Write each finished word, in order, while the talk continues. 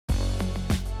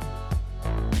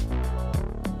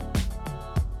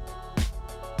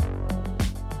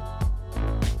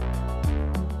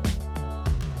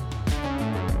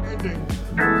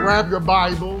Grab your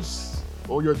Bibles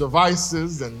or your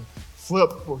devices and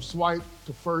flip or swipe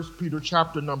to 1 Peter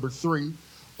chapter number 3.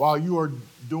 While you are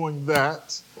doing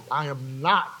that, I am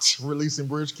not releasing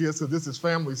Bridge Kids because this is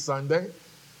Family Sunday.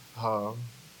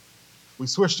 We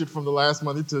switched it from the last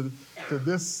Monday to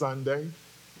this Sunday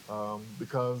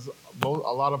because a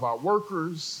lot of our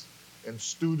workers and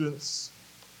students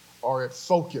are at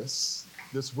Focus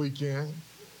this weekend.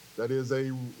 That is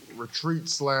a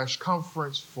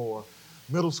retreat/conference for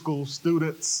middle school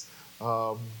students.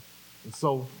 And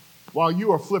so while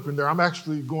you are flipping there, I'm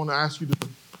actually going to ask you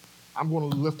I'm going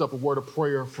to lift up a word of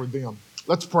prayer for them.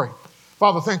 Let's pray.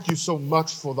 Father, thank you so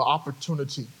much for the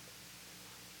opportunity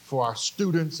for our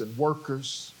students and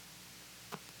workers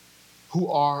who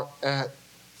are at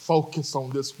Focus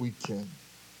on this weekend.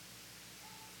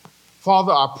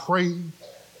 Father, I pray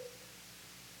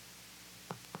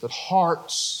that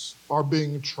hearts are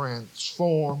being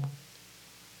transformed,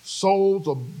 souls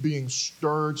are being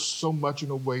stirred so much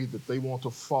in a way that they want to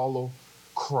follow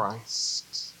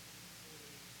Christ.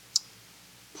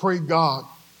 Pray, God,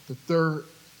 that there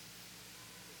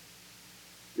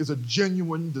is a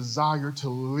genuine desire to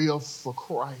live for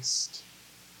Christ,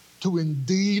 to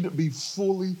indeed be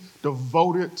fully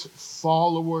devoted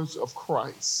followers of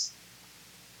Christ.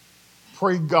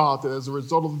 Pray, God, that as a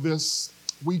result of this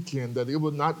weekend, that it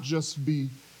will not just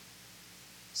be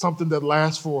something that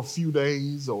lasts for a few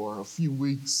days or a few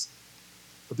weeks,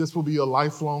 but this will be a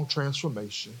lifelong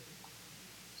transformation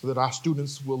so that our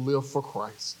students will live for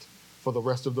Christ for the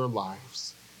rest of their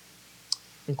lives.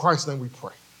 In Christ's name we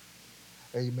pray.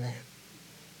 Amen.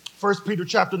 1 Peter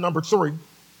chapter number 3.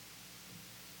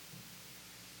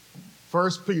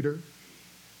 1 Peter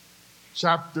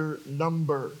chapter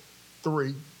number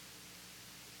 3.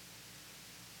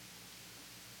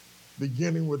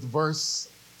 Beginning with verse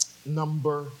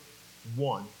number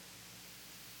 1.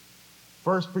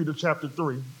 1 Peter chapter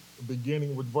 3,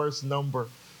 beginning with verse number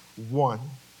 1.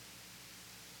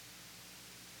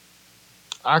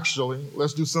 Actually,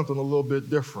 let's do something a little bit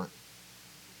different.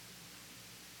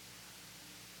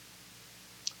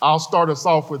 I'll start us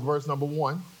off with verse number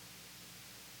 1.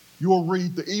 You will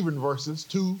read the even verses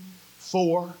 2,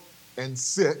 4, and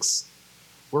 6.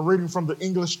 We're reading from the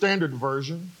English Standard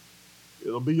Version.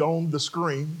 It'll be on the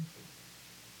screen.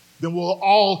 Then we'll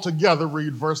all together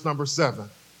read verse number 7.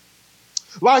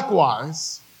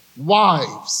 Likewise,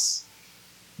 wives,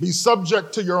 be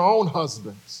subject to your own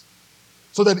husbands,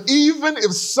 so that even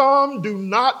if some do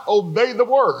not obey the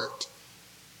word,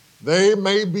 they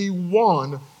may be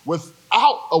won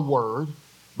without a word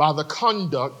by the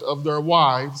conduct of their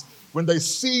wives when they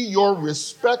see your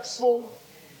respectful.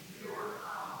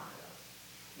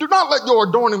 Do not let your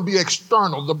adorning be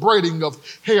external, the braiding of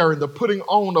hair and the putting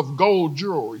on of gold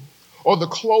jewelry, or the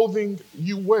clothing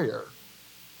you wear.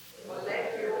 But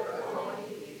let your adorning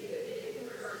be the hidden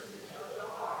person of the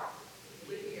heart,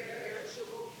 with the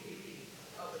imperishable beauty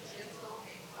of a gentle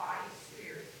and quiet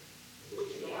spirit,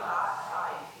 which in God's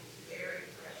sight is very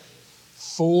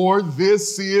precious. For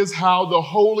this is how the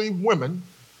holy women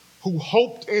who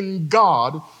hoped in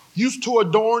God used to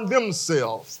adorn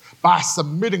themselves by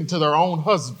submitting to their own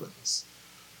husbands.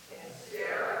 And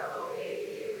Sarah obeyed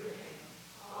Abraham,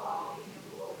 calling him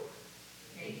Lord.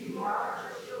 And you are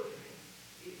her children,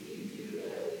 if you do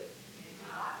live and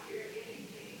not hear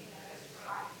anything that is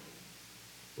right.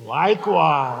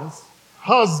 Likewise,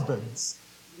 husbands,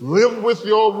 live with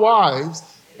your wives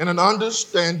in an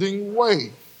understanding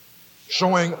way,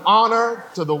 showing honor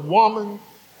to the woman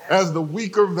as the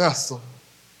weaker vessel,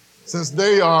 since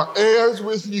they are heirs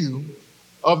with you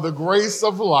of the grace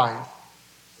of life,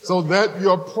 so that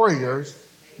your prayers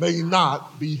may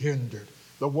not be hindered.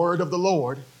 The word of the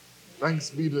Lord. Thanks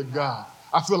be to God.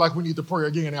 I feel like we need to pray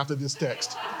again after this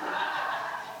text.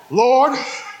 Lord,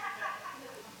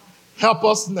 help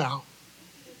us now.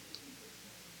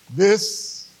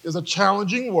 This is a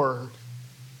challenging word,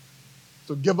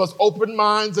 so give us open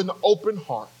minds and open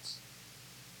hearts.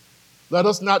 Let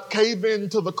us not cave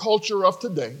into the culture of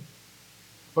today,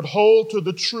 but hold to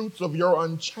the truths of your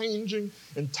unchanging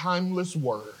and timeless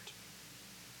word.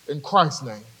 In Christ's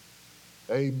name,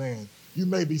 amen. You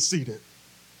may be seated.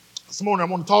 This morning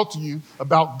I want to talk to you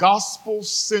about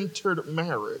gospel-centered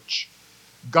marriage.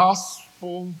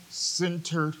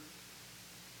 Gospel-centered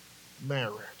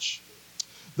marriage.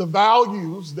 The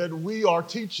values that we are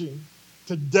teaching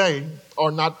today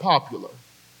are not popular.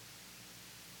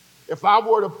 If I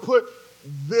were to put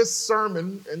this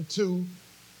sermon into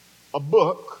a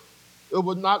book, it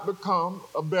would not become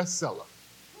a bestseller.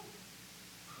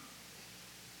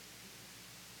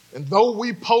 And though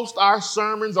we post our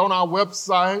sermons on our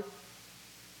website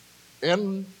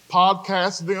and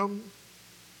podcast them,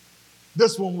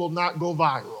 This one will not go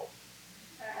viral.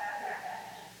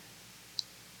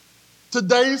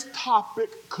 Today's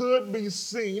topic could be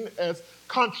seen as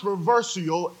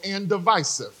controversial and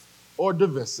divisive or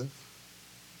divisive.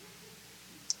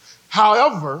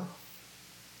 However,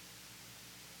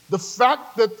 the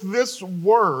fact that this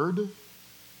word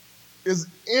is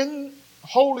in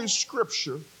Holy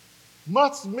Scripture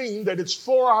must mean that it's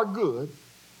for our good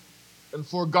and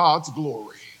for God's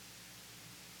glory.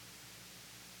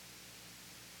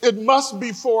 It must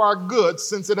be for our good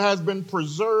since it has been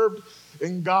preserved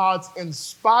in God's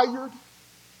inspired,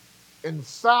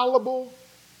 infallible,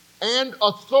 and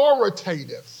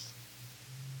authoritative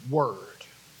word.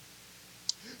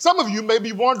 Some of you may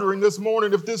be wondering this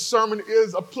morning if this sermon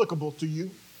is applicable to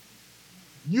you.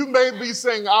 You may be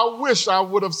saying, I wish I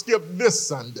would have skipped this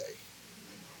Sunday.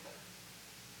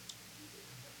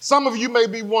 Some of you may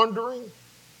be wondering,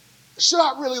 should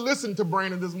I really listen to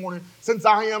Brandon this morning since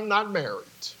I am not married?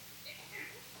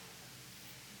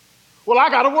 Well, I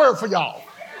got a word for y'all.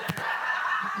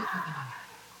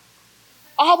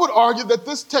 I would argue that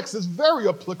this text is very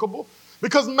applicable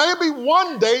because maybe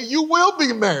one day you will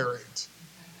be married.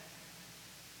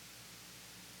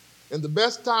 And the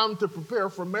best time to prepare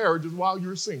for marriage is while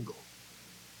you're single.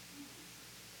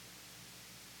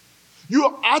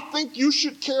 I think you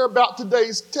should care about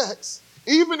today's text,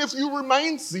 even if you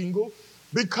remain single,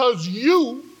 because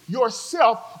you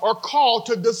yourself are called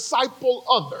to disciple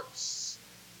others,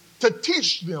 to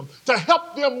teach them, to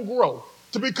help them grow,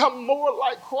 to become more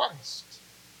like Christ.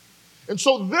 And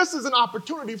so this is an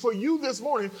opportunity for you this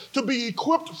morning to be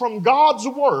equipped from God's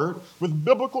word with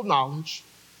biblical knowledge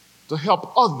to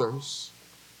help others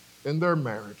in their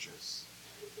marriages.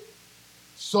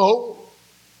 So,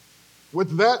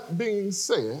 with that being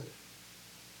said,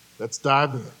 let's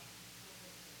dive in.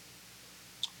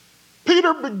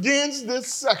 Peter begins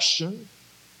this section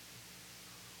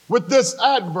with this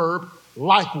adverb,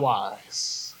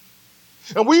 likewise.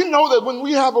 And we know that when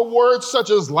we have a word such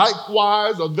as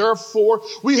likewise or therefore,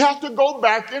 we have to go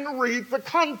back and read the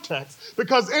context.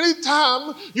 Because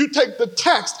anytime you take the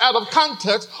text out of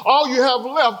context, all you have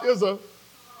left is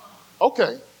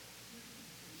okay.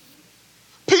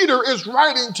 Peter is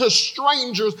writing to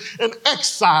strangers and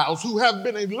exiles who have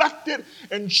been elected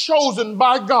and chosen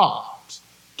by God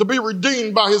to be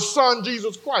redeemed by his son,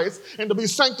 Jesus Christ, and to be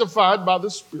sanctified by the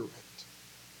Spirit.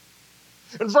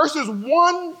 In verses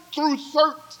 1 through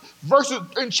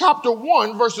 13, in chapter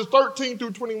 1, verses 13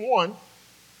 through 21,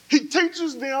 he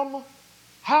teaches them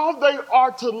how they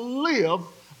are to live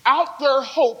out their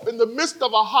hope in the midst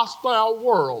of a hostile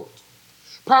world.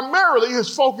 Primarily,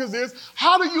 his focus is,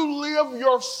 how do you live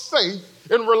your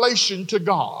faith in relation to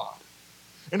God?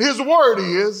 And his word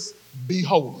is, be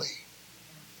holy.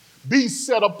 Be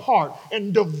set apart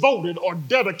and devoted or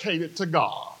dedicated to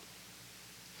God.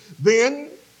 Then,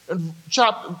 in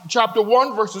chapter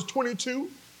 1, verses 22,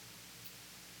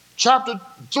 chapter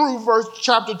 2,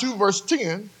 verse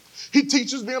 10, he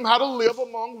teaches them how to live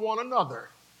among one another.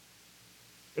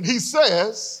 And he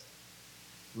says,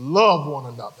 love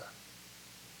one another.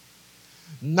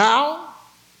 Now,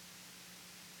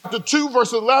 chapter 2,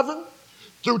 verse 11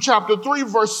 through chapter 3,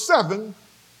 verse 7,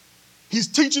 he's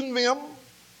teaching them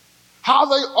how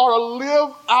they are to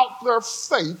live out their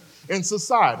faith in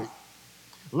society.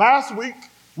 Last week,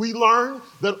 we learned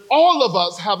that all of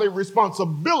us have a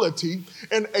responsibility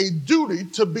and a duty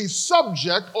to be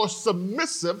subject or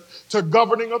submissive to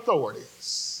governing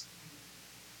authorities.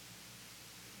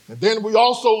 And then we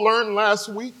also learned last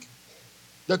week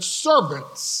that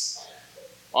servants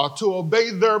are to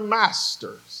obey their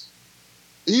masters,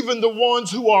 even the ones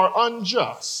who are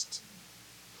unjust.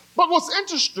 But what's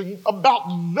interesting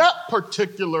about that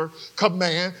particular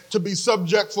command to be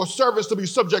subject, for servants to be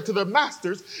subject to their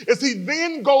masters, is he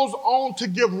then goes on to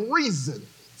give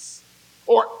reasons,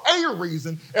 or a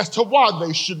reason, as to why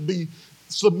they should be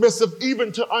submissive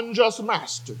even to unjust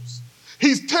masters.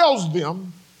 He tells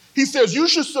them, he says, you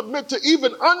should submit to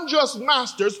even unjust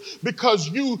masters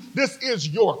because this is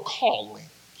your calling.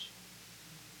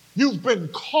 You've been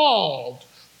called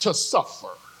to suffer.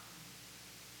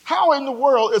 How in the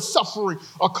world is suffering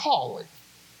a calling?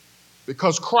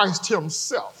 Because Christ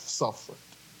himself suffered.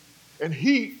 And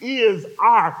he is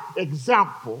our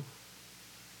example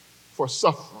for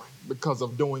suffering because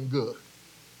of doing good.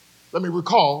 Let me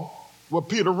recall what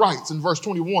Peter writes in verse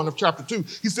 21 of chapter 2.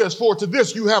 He says, for to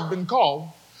this you have been called,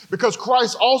 because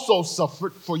Christ also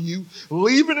suffered for you,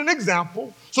 leaving an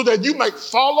example so that you might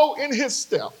follow in his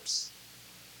steps.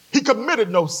 He committed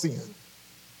no sin.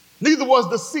 Neither was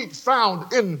deceit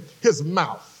found in his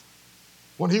mouth.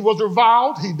 When he was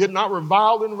reviled, he did not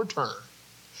revile in return.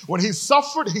 When he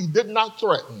suffered, he did not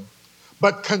threaten,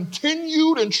 but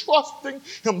continued entrusting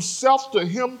himself to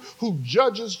him who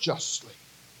judges justly.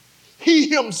 He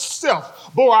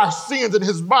himself bore our sins in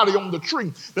his body on the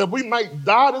tree, that we might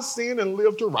die to sin and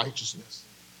live to righteousness.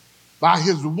 By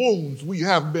his wounds we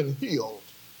have been healed.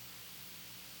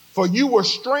 For you were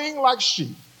straying like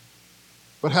sheep,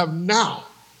 but have now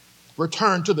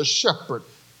returned to the shepherd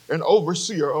and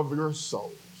overseer of your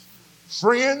souls.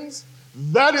 Friends,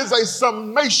 that is a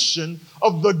summation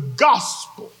of the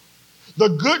gospel, the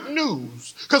good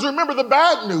news. Because remember, the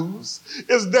bad news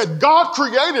is that God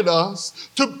created us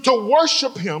to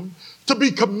worship him, to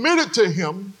be committed to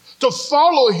him, to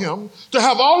follow him, to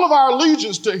have all of our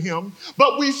allegiance to him,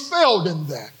 but we failed in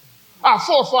that. Our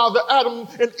forefather Adam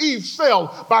and Eve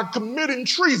fell by committing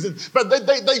treason, but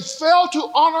they failed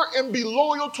to honor and be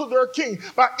loyal to their king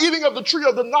by eating of the tree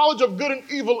of the knowledge of good and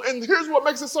evil. And here's what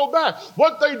makes it so bad.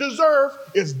 What they deserve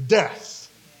is death.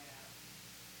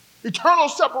 Eternal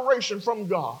separation from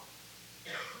God.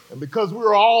 And because we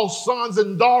are all sons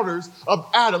and daughters of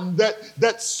Adam,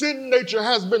 that sin nature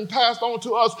has been passed on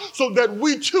to us so that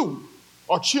we too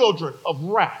are children of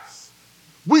wrath.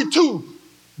 We too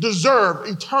deserve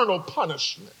eternal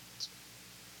punishment.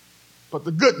 But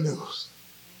the good news,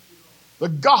 the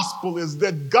gospel is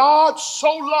that God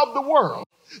so loved the world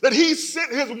that he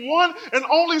sent his one and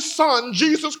only son,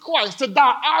 Jesus Christ, to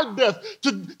die our death,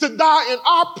 to die in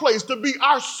our place, to be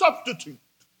our substitute.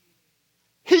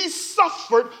 He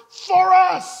suffered for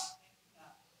us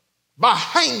by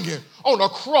hanging on a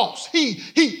cross.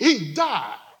 He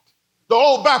died. The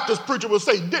old Baptist preacher would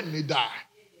say, didn't he die?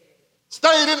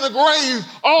 Stayed in the grave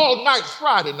all night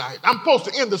Friday night. I'm supposed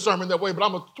to end the sermon that way, but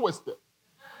I'm going to twist it.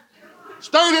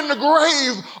 Stayed in the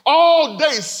grave all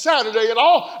day Saturday and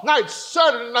all night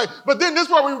Saturday night. But then this is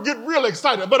where we get real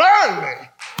excited. But early,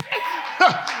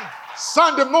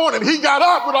 Sunday morning, he got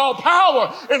up with all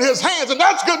power in his hands. And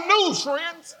that's good news,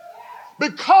 friends.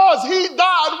 Because he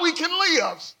died, we can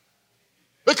live.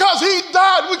 Because he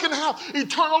died, we can have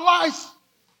eternal life.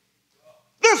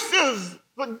 This is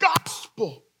the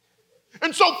gospel.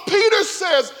 And so Peter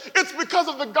says it's because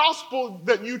of the gospel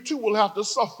that you too will have to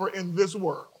suffer in this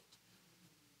world.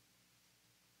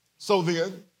 So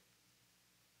then,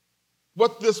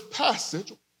 what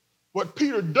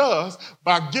Peter does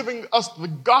by giving us the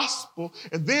gospel,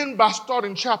 and then by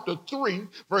starting chapter 3,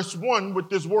 verse 1 with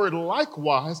this word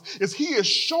likewise, is he is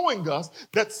showing us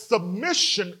that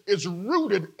submission is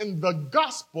rooted in the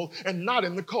gospel and not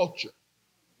in the culture.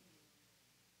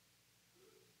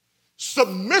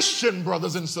 Submission,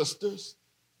 brothers and sisters,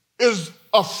 is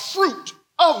a fruit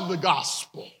of the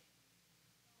gospel.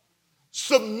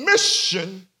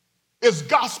 Submission is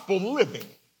gospel living.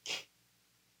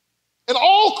 And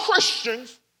all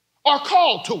Christians are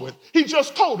called to it. He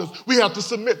just told us we have to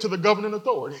submit to the governing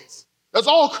authorities. That's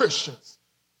all Christians.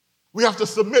 We have to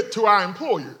submit to our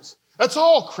employers. That's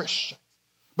all Christians.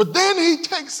 But then he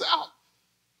takes out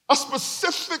a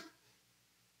specific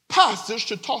passage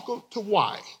to talk to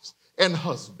wives and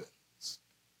husbands.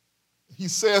 He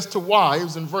says to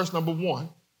wives in verse number 1,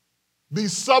 be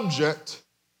subject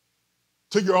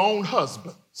to your own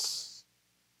husbands,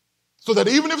 so that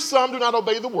even if some do not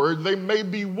obey the word, they may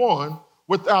be won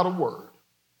without a word.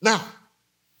 Now,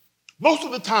 most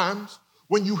of the times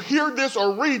when you hear this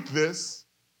or read this,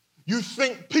 you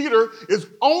think Peter is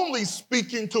only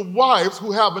speaking to wives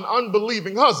who have an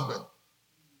unbelieving husband.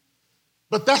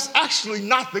 But that's actually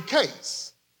not the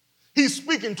case. He's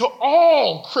speaking to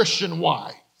all Christian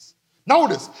wives.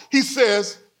 Notice, he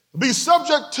says, be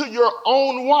subject to your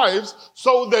own wives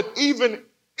so that even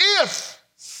if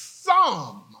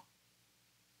some,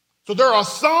 so there are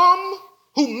some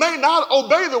who may not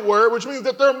obey the word, which means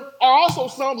that there are also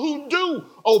some who do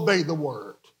obey the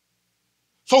word.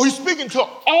 So he's speaking to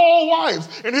all wives.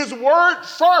 And his word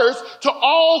first to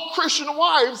all Christian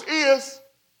wives is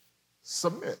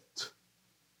submit.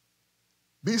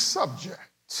 Be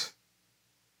subject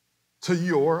to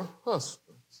your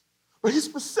husbands. But he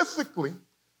specifically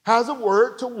has a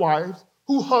word to wives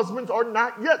whose husbands are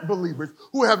not yet believers,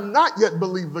 who have not yet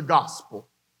believed the gospel.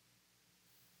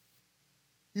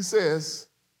 He says,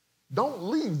 don't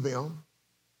leave them,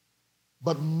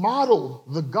 but model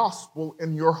the gospel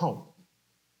in your home.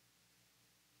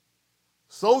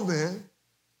 So then,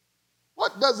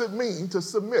 what does it mean to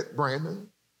submit, Brandon?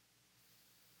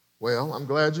 Well, I'm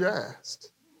glad you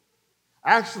asked.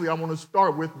 Actually, I want to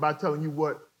start with by telling you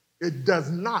what it does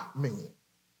not mean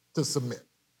to submit.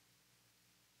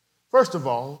 First of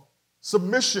all,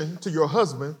 submission to your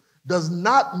husband does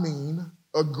not mean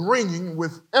agreeing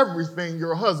with everything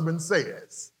your husband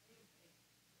says.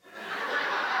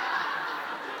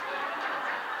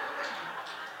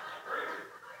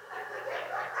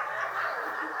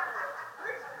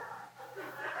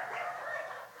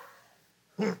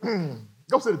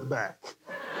 Go sit at the back.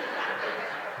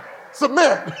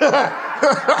 Submit.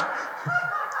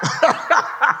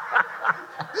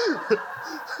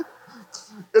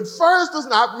 It first does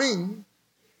not mean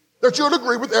that you'll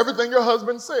agree with everything your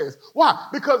husband says. Why?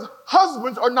 Because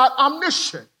husbands are not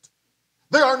omniscient.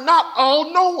 They are not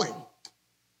all-knowing.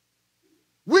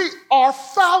 We are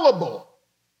fallible.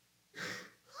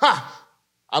 I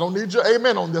don't need your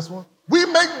amen on this one. We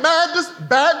make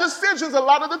bad decisions a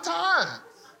lot of the time.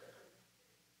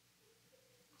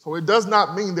 So it does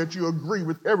not mean that you agree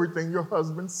with everything your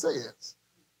husband says.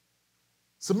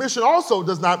 Submission also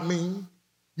does not mean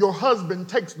your husband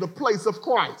takes the place of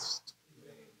Christ.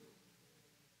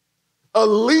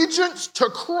 Allegiance to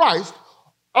Christ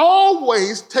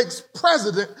always takes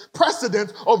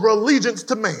precedence over allegiance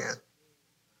to man.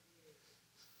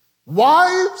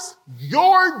 Wives,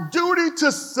 your duty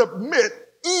to submit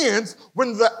ends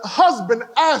when the husband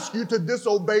asks you to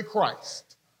disobey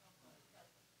Christ.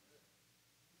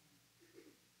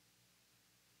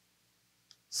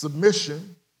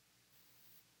 Submission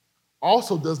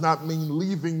also does not mean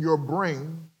leaving your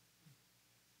brain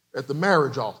at the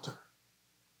marriage altar.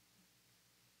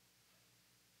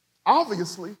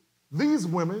 Obviously, these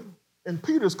women, in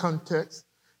Peter's context,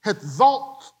 had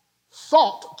thought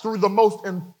through the most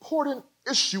important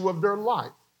issue of their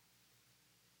life,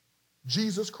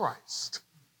 Jesus Christ.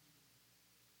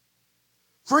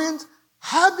 Friends,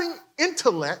 having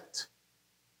intellect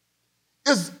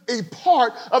is a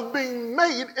part of being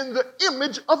made in the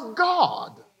image of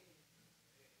God.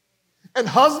 And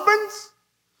husbands,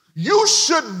 you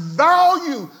should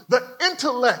value the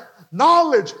intellect,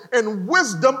 knowledge, and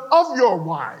wisdom of your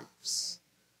wives.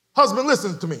 Husband,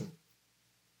 listen to me.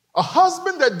 A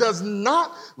husband that does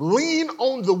not lean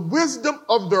on the wisdom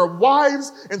of their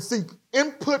wives and seek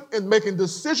input in making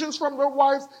decisions from their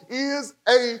wives is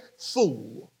a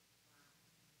fool.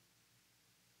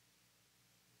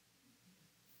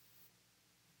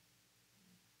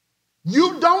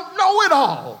 You don't know it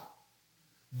all.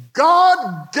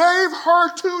 God gave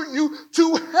her to you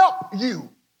to help you.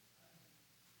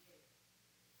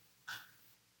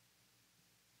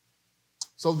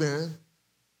 So then,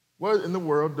 what in the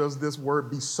world does this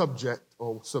word be subject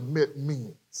or submit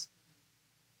means?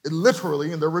 It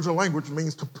literally, in the original language,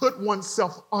 means to put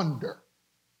oneself under,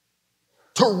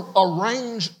 to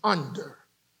arrange under.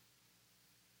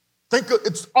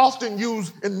 It's often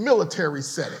used in military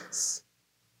settings.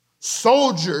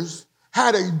 Soldiers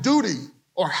had a duty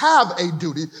or have a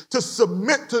duty to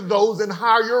submit to those in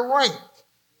higher rank.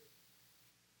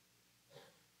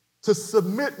 To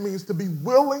submit means to be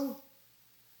willing.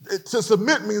 To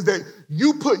submit means that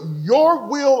you put your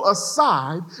will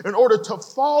aside in order to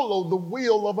follow the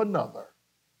will of another.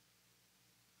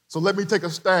 So let me take a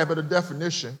stab at a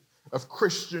definition of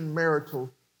Christian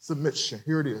marital submission.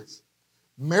 Here it is.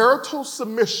 Marital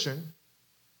submission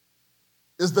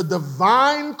is the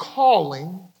divine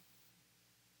calling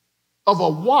of a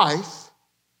wife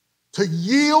to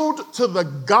yield to the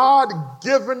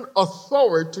God-given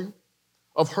authority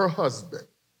of her husband.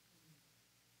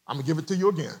 I'm going to give it to you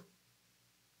again.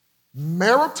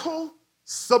 Marital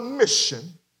submission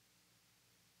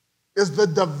is the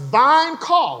divine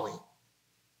calling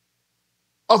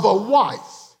of a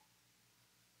wife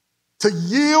to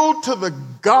yield to the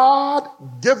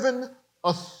God-given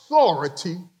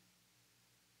authority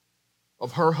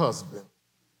of her husband.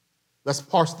 Let's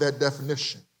parse that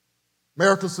definition.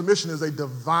 Marital submission is a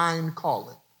divine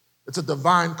calling. It's a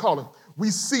divine calling. We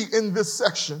see in this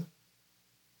section,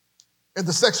 in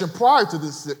the section prior to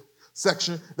this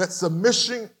section, that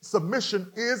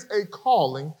submission is a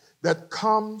calling that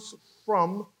comes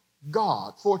from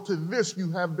God. For to this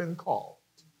you have been called.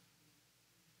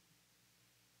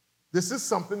 This is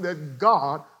something that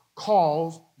God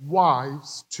calls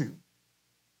wives to.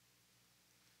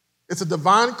 It's a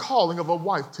divine calling of a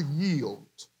wife to yield.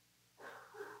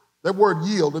 That word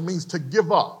yield, it means to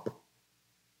give up,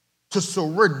 to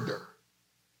surrender,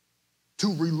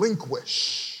 to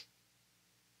relinquish.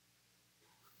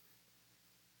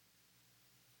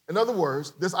 In other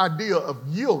words, this idea of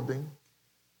yielding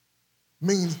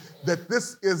means that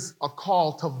this is a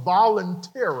call to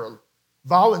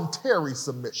voluntary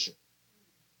submission.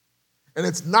 And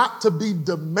it's not to be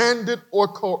demanded or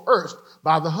coerced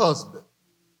by the husband.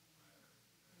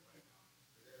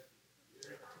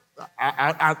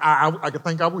 I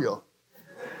think I will.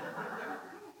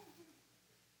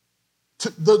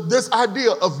 This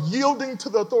idea of yielding to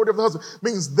the authority of the husband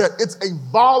means that it's a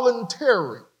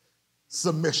voluntary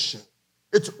submission.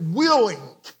 It's willing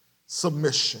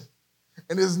submission.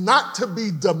 And is not to be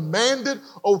demanded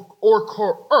or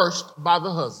coerced by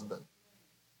the husband.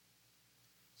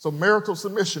 So marital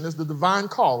submission is the divine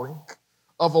calling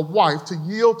of a wife to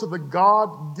yield to the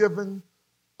God-given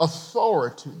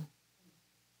authority.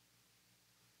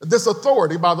 This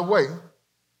authority, by the way,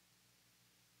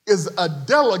 is a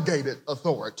delegated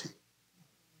authority.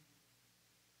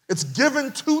 It's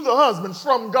given to the husband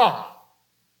from God.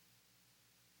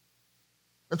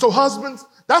 And so husbands,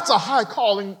 that's a high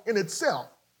calling in itself.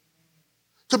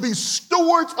 To be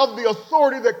stewards of the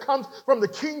authority that comes from the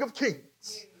King of Kings.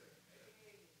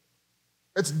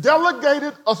 It's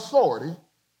delegated authority.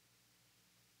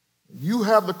 You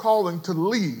have the calling to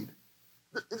lead.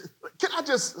 Can I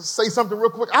just say something real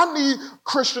quick? I need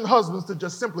Christian husbands to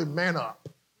just simply man up.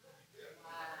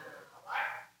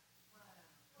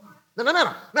 No.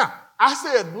 Now, I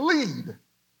said lead,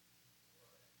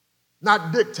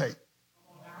 not dictate.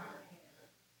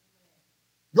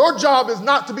 Your job is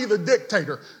not to be the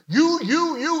dictator. You,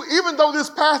 even though this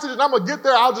passage, and I'm going to get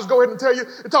there, I'll just go ahead and tell you,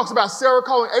 it talks about Sarah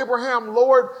calling Abraham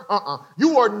Lord.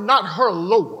 You are not her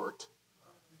Lord.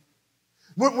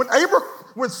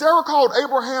 When Sarah called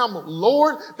Abraham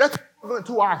Lord, that's equivalent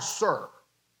to our sir.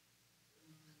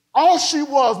 All she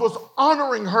was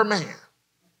honoring her man.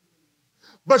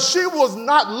 But she was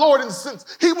not Lord in the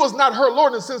sense, he was not her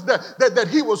Lord in the sense that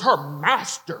he was her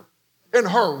master and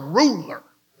her ruler.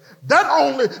 That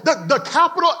only, the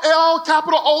capital L,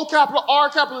 capital O, capital R,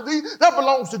 capital D, that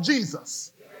belongs to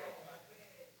Jesus.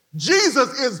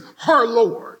 Jesus is her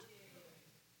Lord.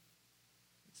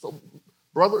 So,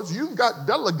 brothers, you've got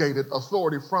delegated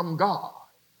authority from God.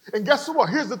 And guess what?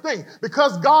 Here's the thing.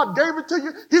 Because God gave it to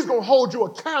you, he's going to hold you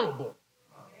accountable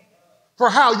for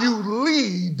how you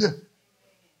lead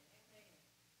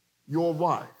your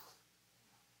wife.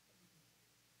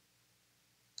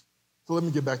 So let me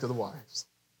get back to the wives.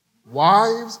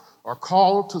 Wives are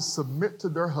called to submit to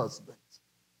their husbands.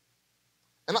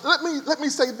 And let me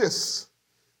say this.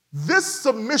 This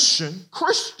submission,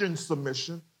 Christian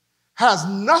submission, has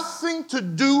nothing to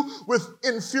do with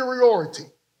inferiority.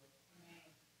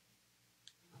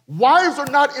 Wives are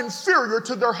not inferior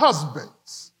to their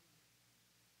husbands.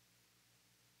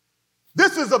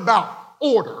 This is about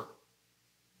order,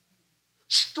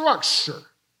 structure.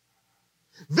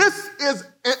 This is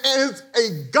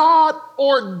a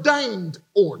God-ordained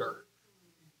order.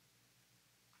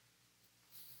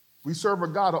 We serve a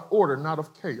God of order, not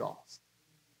of chaos.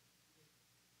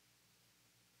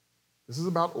 This is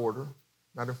about order,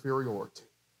 not inferiority.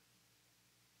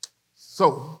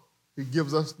 So, he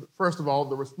gives us, first of all,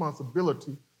 the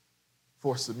responsibility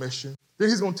for submission. Then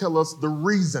he's going to tell us the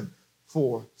reason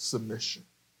for submission.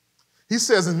 He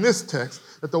says in this text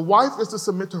that the wife is to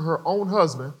submit to her own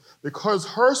husband because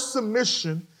her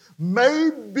submission may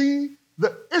be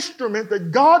the instrument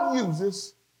that God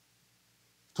uses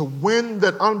to win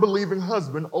that unbelieving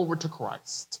husband over to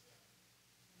Christ.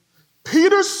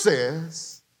 Peter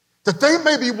says that they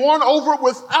may be won over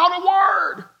without a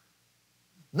word.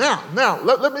 Now,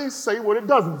 let me say what it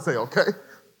doesn't say, okay?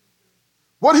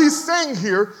 What he's saying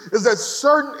here is that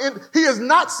he is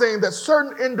not saying that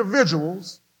certain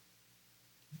individuals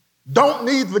don't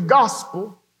need the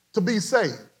gospel to be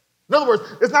saved. In other words,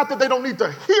 it's not that they don't need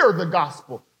to hear the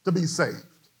gospel to be saved.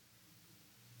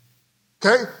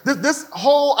 Okay? This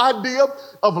whole idea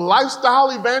of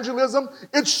lifestyle evangelism,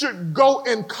 it should go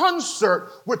in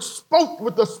concert with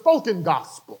the spoken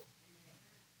gospel.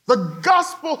 The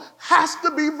gospel has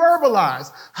to be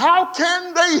verbalized. How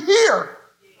can they hear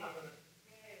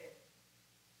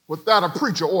without a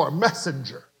preacher or a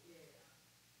messenger?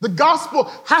 The gospel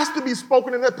has to be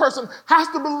spoken, and that person has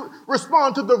to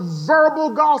respond to the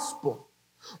verbal gospel.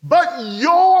 But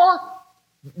your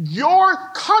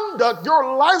conduct,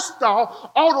 your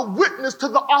lifestyle ought to witness to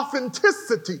the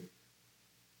authenticity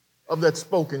of that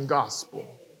spoken gospel.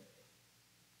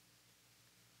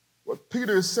 What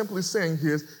Peter is simply saying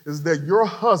here is that your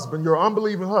husband, your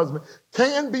unbelieving husband,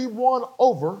 can be won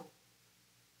over,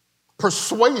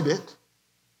 persuaded,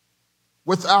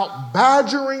 without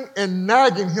badgering and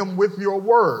nagging him with your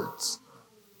words.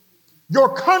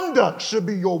 Your conduct should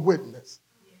be your witness.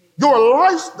 Your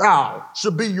lifestyle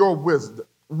should be your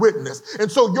witness.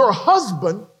 And so your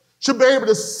husband should be able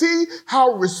to see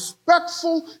how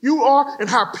respectful you are and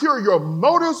how pure your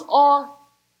motives are.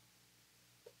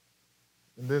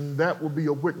 And then that will be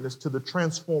a witness to the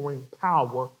transforming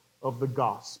power of the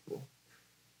gospel.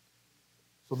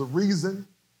 So the reason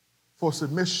for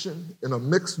submission in a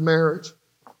mixed marriage,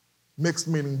 mixed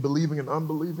meaning believing and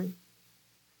unbelieving,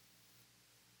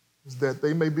 is that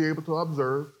they may be able to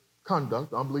observe conduct.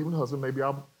 The unbelieving husband may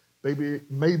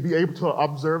be able to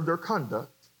observe their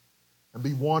conduct and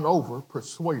be won over,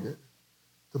 persuaded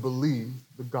to believe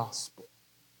the gospel.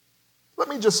 Let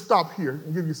me just stop here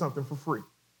and give you something for free.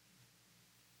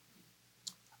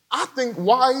 think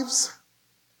wives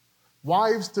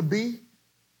to be,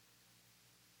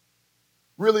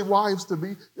 really wives to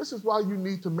be, this is why you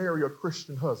need to marry a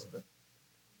Christian husband.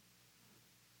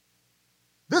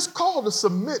 This call to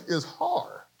submit is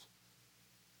hard.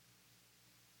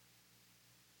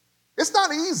 It's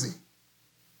not easy.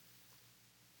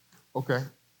 Okay.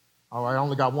 All right, I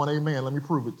only got one amen. Let me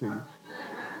prove it to you.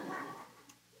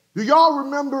 Do y'all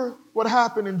remember what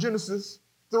happened in Genesis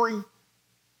 3?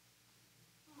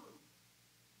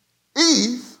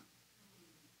 Eve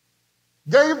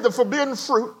gave the forbidden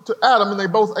fruit to Adam and they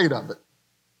both ate of it.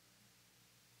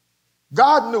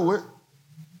 God knew it.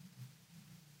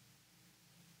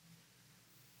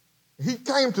 He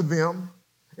came to them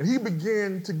and he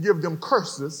began to give them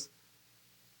curses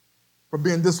for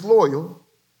being disloyal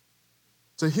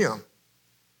to him.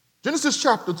 Genesis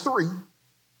chapter 3,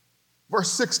 verse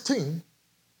 16,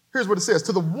 here's what it says.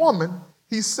 To the woman,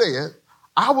 he said,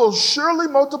 I will surely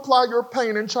multiply your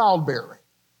pain in childbearing,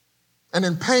 and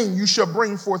in pain you shall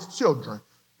bring forth children.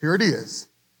 Here it is.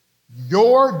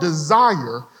 Your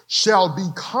desire shall be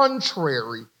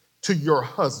contrary to your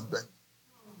husband,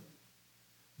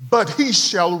 but he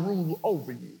shall rule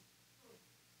over you.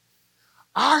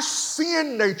 Our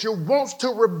sin nature wants to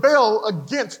rebel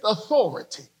against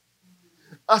authority,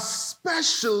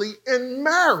 especially in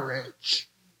marriage.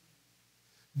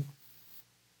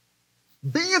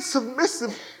 Being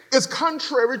submissive is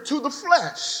contrary to the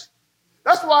flesh.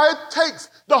 That's why it takes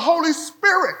the Holy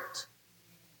Spirit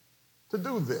to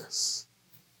do this.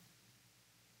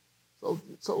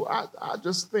 So I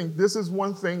just think this is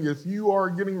one thing. If you are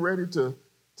getting ready to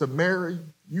marry,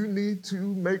 you need to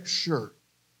make sure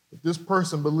that this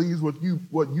person believes what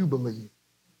you believe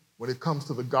when it comes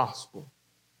to the gospel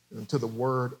and to the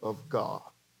word of God.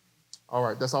 All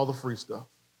right, that's all the free stuff.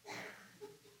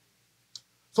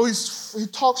 So he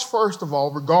talks first of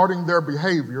all regarding their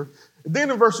behavior. And then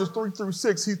in verses 3 through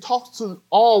 6, he talks to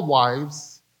all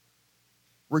wives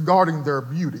regarding their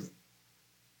beauty.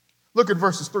 Look at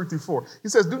verses 3 through 4. He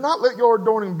says, do not let your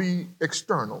adorning be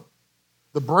external,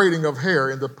 the braiding of hair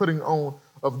and the putting on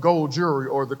of gold jewelry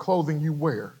or the clothing you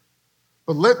wear.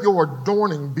 But let your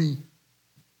adorning be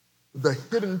the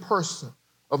hidden person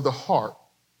of the heart,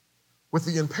 with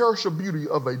the imperishable beauty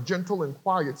of a gentle and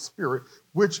quiet spirit,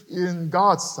 which in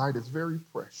God's sight is very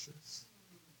precious.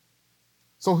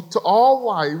 So to all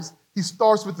wives, he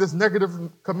starts with this negative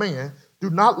command: do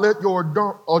not let your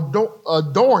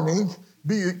adorning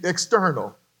be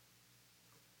external.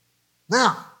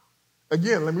 Now,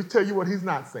 again, let me tell you what he's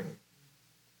not saying.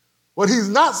 What he's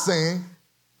not saying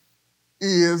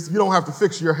is you don't have to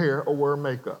fix your hair or wear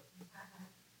makeup.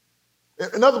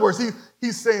 In other words,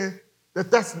 he's saying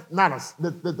that's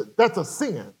a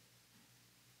sin.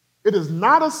 It is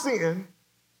not a sin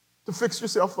to fix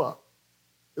yourself up.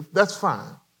 That's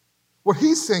fine. What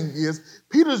he's saying is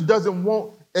Peter doesn't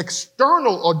want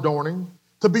external adorning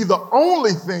to be the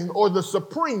only thing or the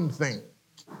supreme thing.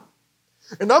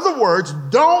 In other words,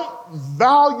 don't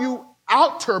value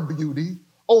outer beauty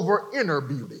over inner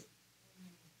beauty.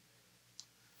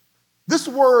 This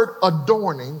word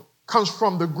adorning comes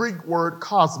from the Greek word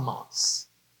cosmos.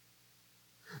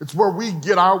 It's where we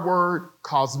get our word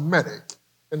cosmetic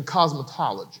and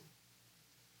cosmetology.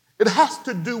 It has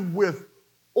to do with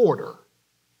order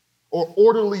or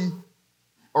orderly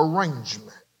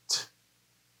arrangement.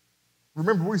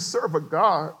 Remember, we serve a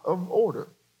God of order.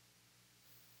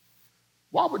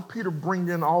 Why would Peter bring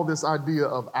in all this idea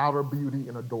of outer beauty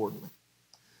and adornment?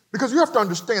 Because you have to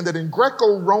understand that in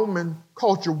Greco-Roman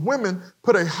culture, women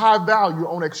put a high value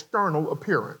on external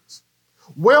appearance.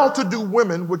 Well-to-do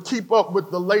women would keep up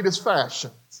with the latest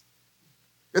fashions.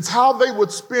 It's how they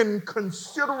would spend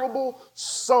considerable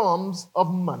sums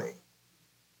of money.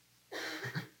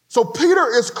 So Peter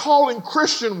is calling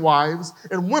Christian wives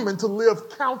and women to live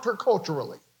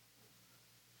counterculturally.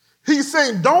 He's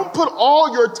saying, don't put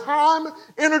all your time,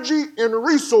 energy, and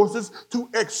resources to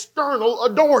external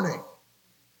adorning.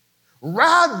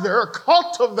 Rather,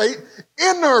 cultivate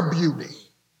inner beauty.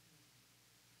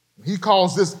 He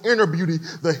calls this inner beauty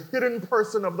the hidden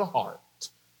person of the heart.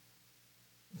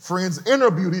 Friends,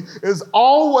 inner beauty is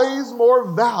always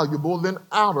more valuable than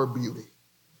outer beauty.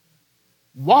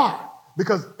 Why?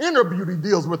 Because inner beauty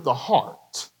deals with the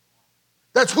heart.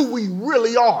 That's who we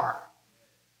really are.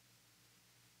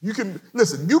 You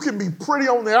can be pretty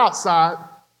on the outside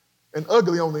and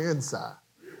ugly on the inside.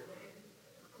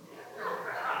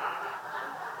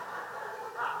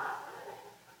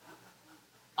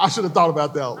 I should have thought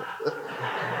about that one.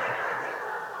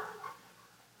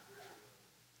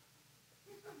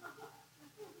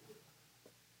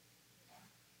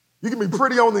 You can be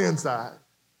pretty on the inside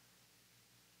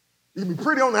You can be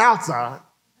pretty on the outside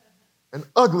and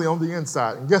ugly on the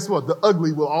inside. And guess what? The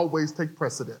ugly will always take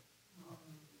precedent.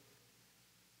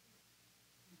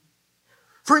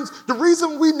 Friends, the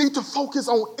reason we need to focus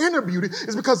on inner beauty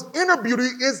is because inner beauty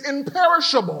is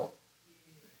imperishable.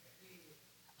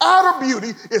 Outer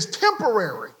beauty is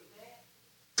temporary.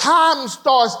 Time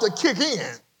starts to kick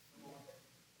in.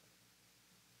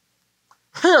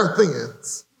 Hair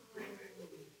thins.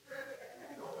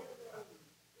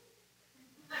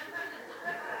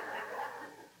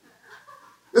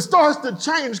 It starts to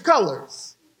change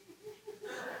colors.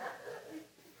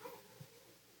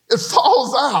 It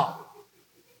falls out.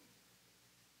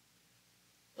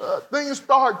 Things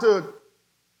start to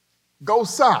go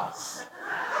south.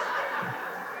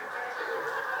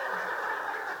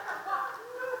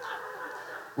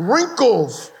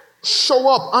 Wrinkles show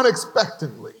up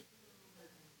unexpectedly.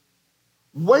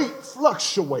 Weight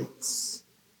fluctuates.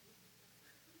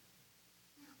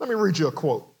 Let me read you a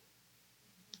quote.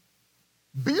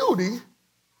 Beauty,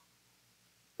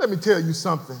 let me tell you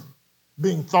something,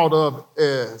 being thought of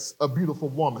as a beautiful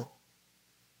woman.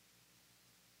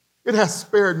 It has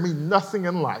spared me nothing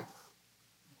in life.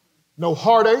 No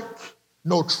heartache,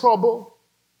 no trouble.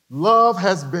 Love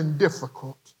has been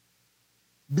difficult.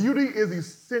 Beauty is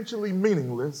essentially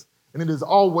meaningless, and it is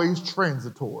always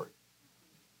transitory.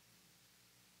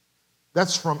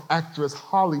 That's from actress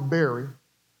Halle Berry,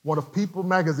 one of People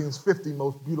magazine's 50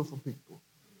 most beautiful people.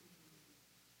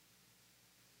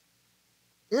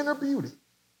 Inner beauty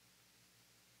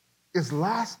is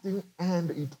lasting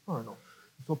and eternal.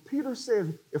 So Peter says,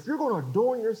 if you're going to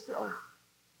adorn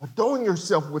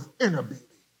yourself with inner beauty.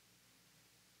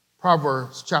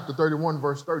 Proverbs chapter 31,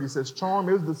 verse 30 says, charm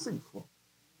is deceitful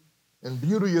and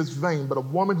beauty is vain, but a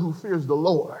woman who fears the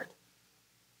Lord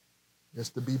is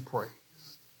to be praised.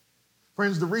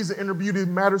 Friends, the reason inner beauty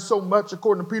matters so much,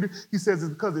 according to Peter, he says, is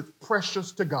because it's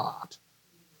precious to God.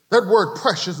 That word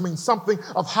precious means something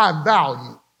of high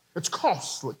value. It's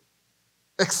costly,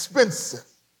 expensive.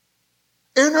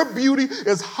 Inner beauty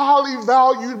is highly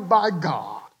valued by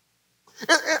God.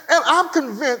 And I'm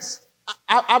convinced,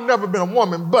 I've never been a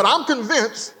woman, but I'm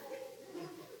convinced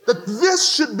that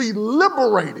this should be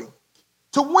liberating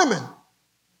to women.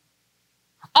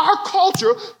 Our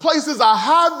culture places a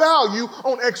high value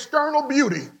on external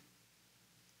beauty.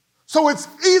 So it's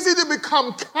easy to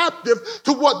become captive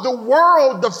to what the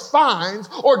world defines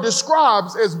or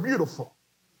describes as beautiful.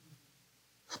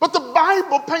 But the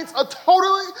Bible paints a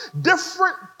totally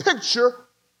different picture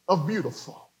of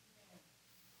beautiful.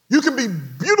 You can be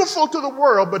beautiful to the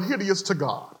world, but hideous to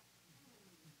God.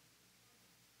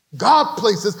 God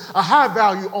places a high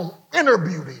value on inner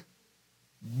beauty.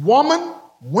 Women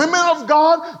of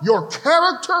God, your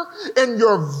character and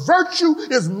your virtue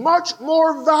is much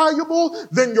more valuable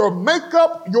than your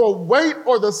makeup, your weight,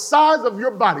 or the size of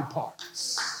your body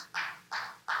parts.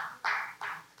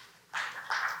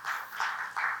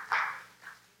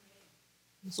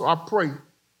 So I pray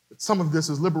that some of this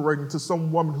is liberating to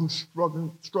some woman who's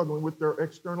struggling with their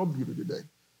external beauty today.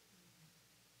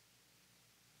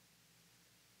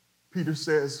 Peter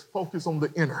says, focus on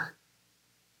the inner,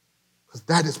 because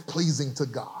that is pleasing to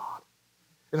God.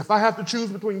 And if I have to choose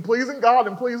between pleasing God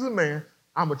and pleasing man,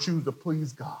 I'm going to choose to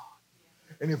please God.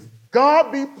 And if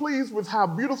God be pleased with how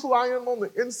beautiful I am on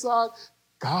the inside,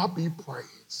 God be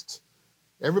praised.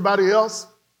 Everybody else,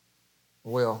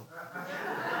 well,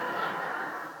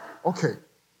 okay.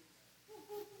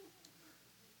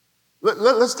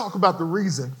 Let's talk about the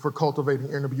reason for cultivating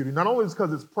inner beauty. Not only is it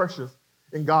because it's precious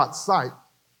in God's sight,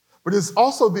 but it's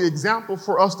also the example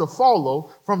for us to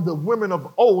follow from the women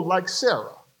of old like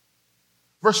Sarah.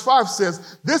 Verse 5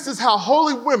 says, this is how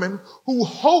holy women who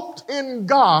hoped in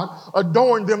God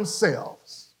adorned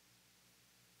themselves.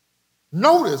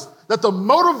 Notice that the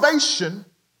motivation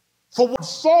for what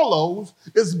follows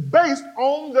is based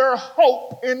on their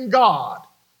hope in God.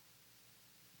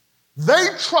 They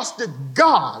trusted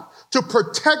God to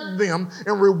protect them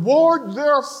and reward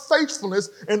their faithfulness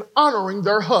in honoring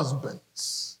their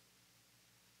husbands.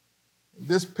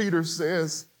 This, Peter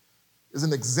says, is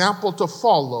an example to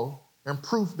follow and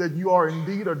proof that you are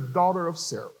indeed a daughter of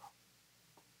Sarah.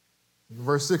 In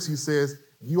verse 6, he says,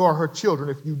 you are her children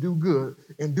if you do good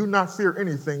and do not fear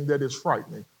anything that is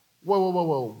frightening.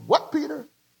 Whoa. What, Peter?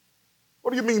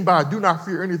 What do you mean by do not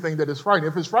fear anything that is frightening?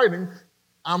 If it's frightening,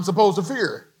 I'm supposed to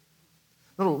fear it.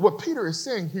 No, what Peter is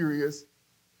saying here is,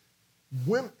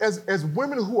 as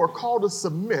women who are called to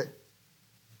submit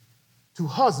to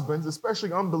husbands,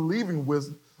 especially unbelieving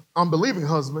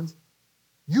husbands,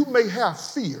 you may have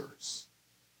fears.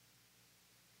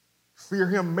 Fear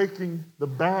him making the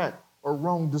bad or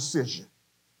wrong decision.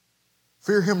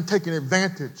 Fear him taking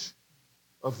advantage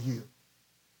of you.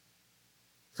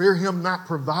 Fear him not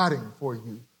providing for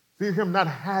you. Fear him not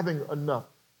having enough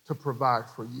to provide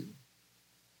for you.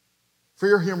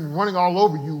 Fear him running all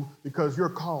over you because you're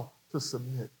called to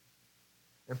submit.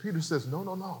 And Peter says, no,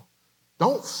 no, no.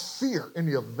 Don't fear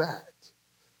any of that.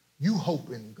 You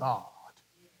hope in God.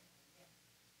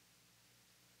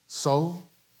 So,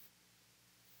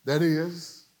 that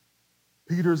is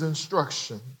Peter's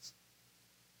instructions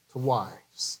to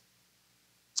wives.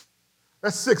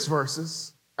 That's 6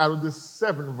 verses out of this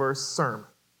 7-verse sermon.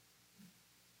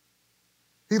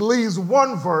 He leaves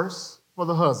 1 verse for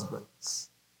the husbands.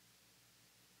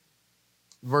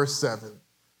 Verse 7.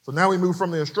 So now we move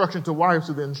from the instruction to wives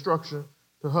to the instruction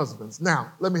to husbands.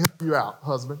 Now, let me help you out,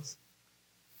 husbands.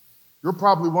 You're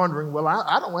probably wondering, well,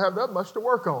 I don't have that much to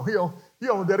work on. He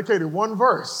only dedicated 1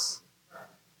 verse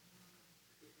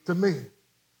to me.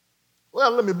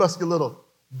 Well, let me bust your little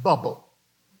bubble.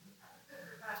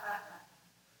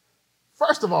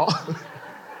 First of all,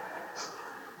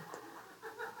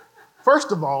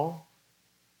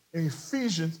 in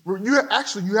Ephesians,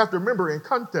 you have to remember in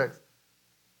context,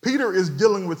 Peter is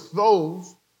dealing with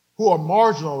those who are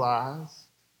marginalized,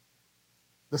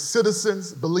 the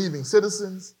citizens, believing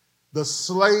citizens, the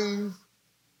slave.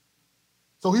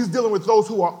 So he's dealing with those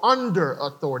who are under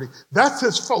authority. That's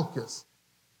his focus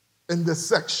in this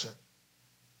section.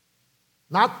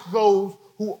 Not those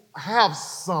who have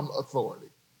some authority.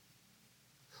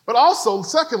 But also,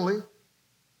 secondly,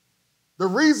 the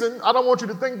reason I don't want you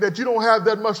to think that you don't have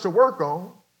that much to work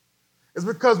on is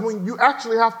because when you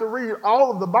actually have to read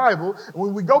all of the Bible, and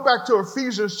when we go back to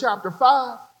Ephesians chapter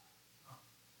 5,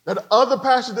 that other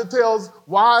passage that tells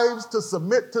wives to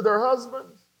submit to their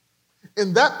husbands,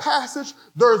 in that passage,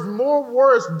 there's more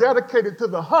words dedicated to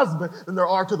the husband than there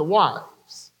are to the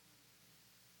wives.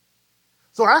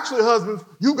 So actually, husbands,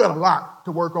 you got a lot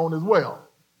to work on as well.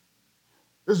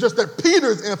 It's just that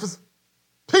Peter's emphasis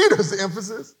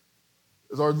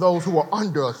are those who are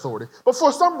under authority. But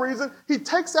for some reason, he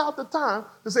takes out the time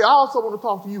to say, I also want to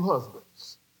talk to you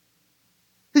husbands.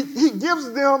 He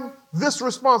gives them this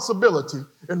responsibility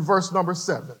in verse number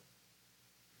 7.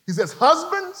 He says,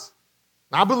 husbands,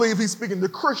 I believe he's speaking to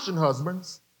Christian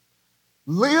husbands,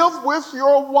 live with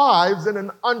your wives in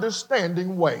an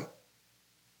understanding way.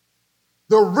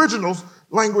 The original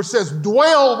language says,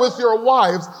 dwell with your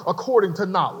wives according to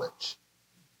knowledge.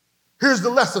 Here's the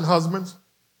lesson, husbands.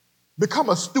 Become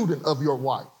a student of your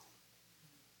wife.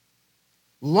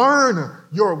 Learn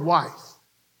your wife.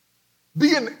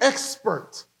 Be an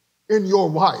expert in your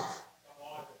wife.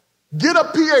 Get a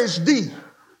PhD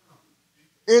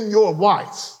in your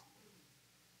wife.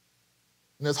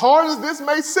 And as hard as this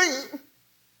may seem,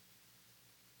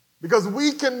 because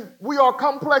we are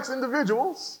complex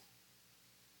individuals,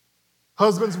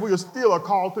 husbands, we are still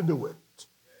called to do it.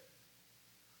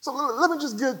 So let me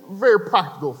just get very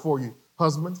practical for you,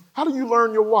 husbands. How do you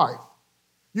learn your wife?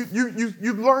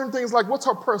 You learn things like, what's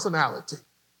her personality?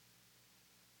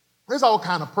 There's all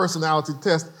kind of personality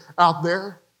tests out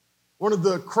there. One of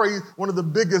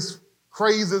the biggest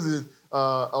crazes is,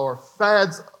 or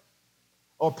fads,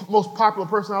 or most popular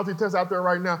personality test out there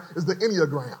right now is the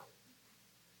Enneagram.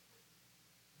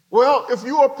 Well, if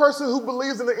you're a person who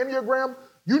believes in the Enneagram,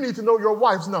 you need to know your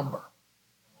wife's number.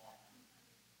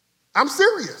 I'm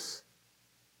serious.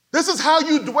 This is how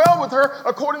you dwell with her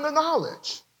according to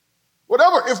knowledge.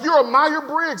 Whatever, if you're a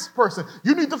Myers-Briggs person,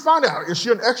 you need to find out, is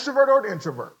she an extrovert or an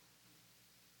introvert?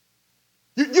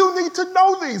 You need to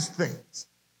know these things.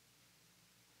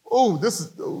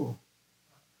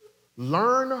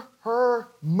 Learn her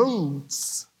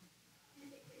moods.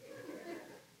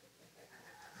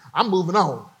 I'm moving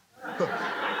on.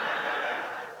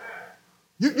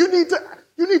 You need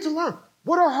to learn.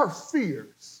 What are her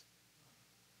fears?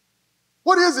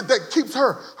 What is it that keeps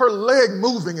her leg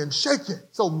moving and shaking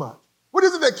so much? What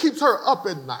is it that keeps her up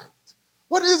at night?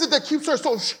 What is it that keeps her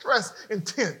so stressed and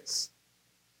tense?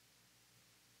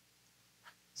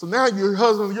 So now your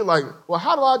husband, you're like, well,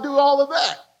 how do I do all of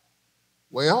that?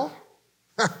 Well,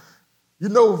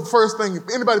 first thing,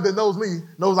 anybody that knows me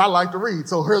knows I like to read.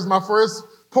 So here's my first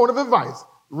point of advice.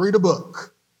 Read a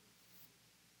book.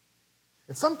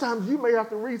 And sometimes you may have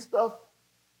to read stuff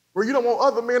where you don't want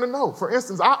other men to know. For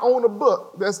instance, I own a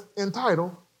book that's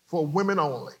entitled For Women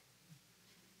Only.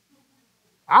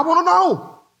 I want to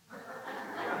know.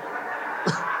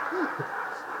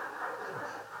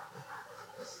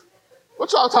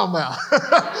 What y'all talking about?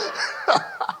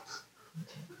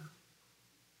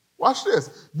 Watch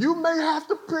this. You may have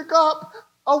to pick up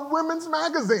a women's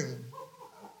magazine.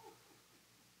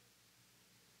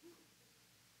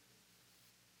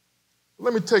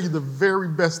 Let me tell you the very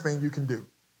best thing you can do.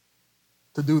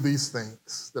 to do these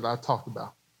things that I talked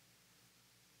about.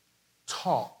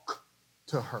 Talk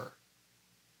to her.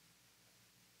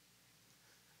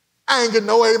 I ain't getting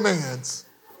no amens.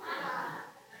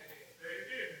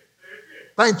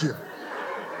 Thank you.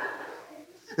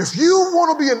 If you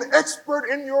want to be an expert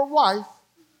in your wife,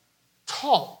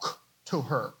 talk to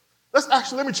her.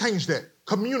 Let me change that.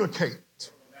 Communicate.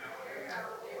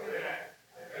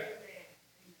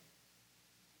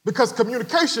 Because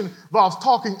communication involves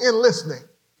talking and listening.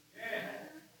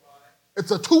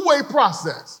 It's a two-way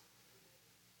process.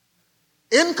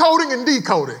 Encoding and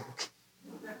decoding.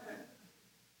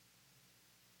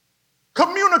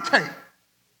 Communicate.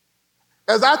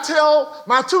 As I tell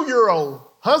my 2-year-old,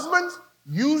 husbands,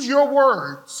 use your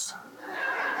words.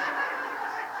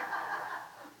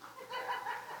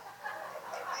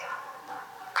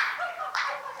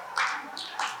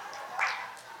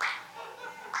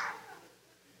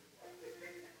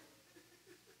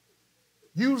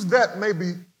 Use that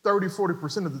maybe 30,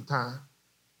 40% of the time.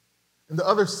 And the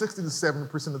other 60 to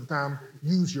 70% of the time,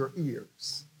 use your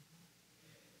ears.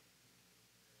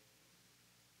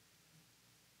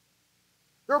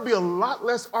 There'll be a lot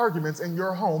less arguments in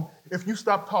your home if you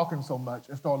stop talking so much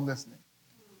and start listening.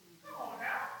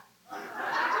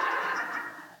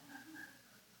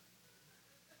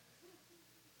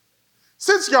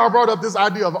 Since y'all brought up this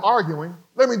idea of arguing,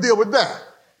 let me deal with that.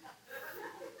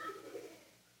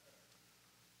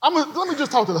 Let me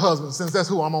just talk to the husbands, since that's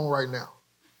who I'm on right now.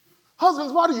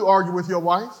 Husbands, why do you argue with your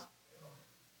wife?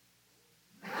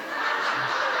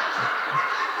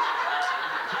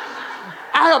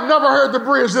 I have never heard the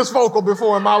bridge this vocal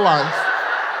before in my life.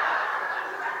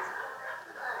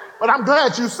 But I'm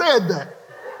glad you said that.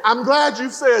 I'm glad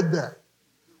you said that.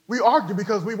 We argue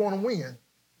because we want to win.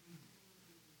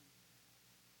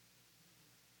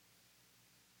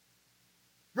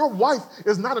 Your wife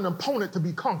is not an opponent to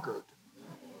be conquered.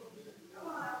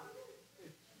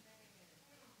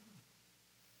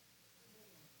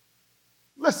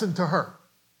 Listen to her.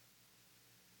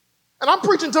 And I'm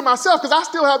preaching to myself because I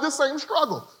still have this same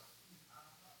struggle.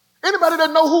 Anybody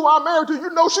that know who I'm married to, you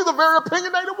know she's a very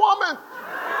opinionated woman.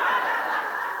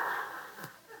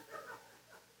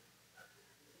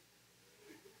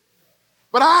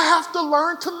 But I have to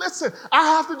learn to listen. I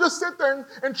have to just sit there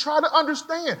and try to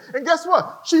understand. And guess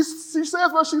what? She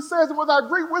says what she says, and whether I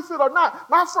agree with it or not,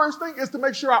 my first thing is to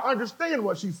make sure I understand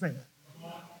what she's saying.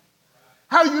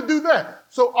 How do you do that?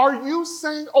 So are you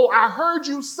saying, oh, I heard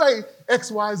you say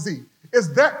X, Y, Z.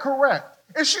 Is that correct?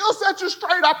 And she'll set you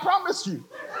straight, I promise you.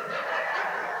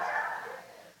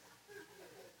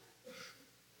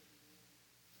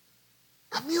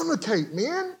 Communicate,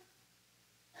 man.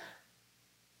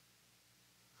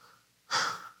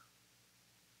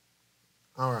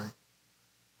 All right.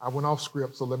 I went off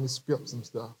script, so let me skip some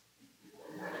stuff.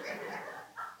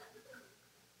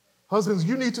 Husbands,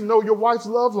 you need to know your wife's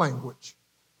love language.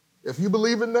 If you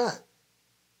believe in that.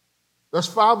 There's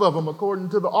 5 of them according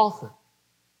to the author.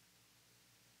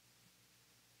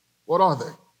 What are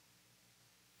they?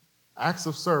 Acts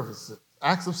of service,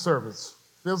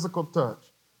 physical touch,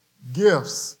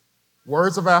 gifts,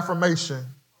 words of affirmation,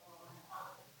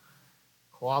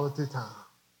 quality time.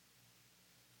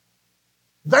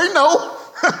 They know.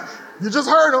 You just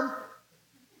heard them.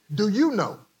 Do you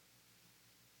know?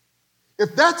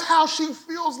 If that's how she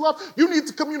feels love, you need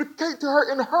to communicate to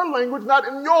her in her language, not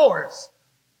in yours.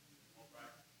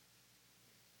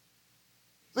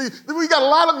 See, we got a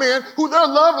lot of men who their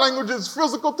love language is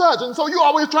physical touch, and so you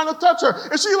always trying to touch her.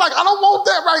 And she's like, I don't want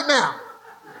that right now.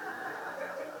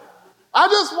 I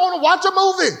just want to watch a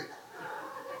movie.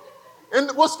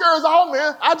 And what scares all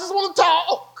men, I just want to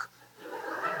talk.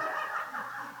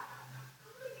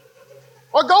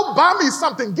 Or go buy me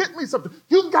something, get me something.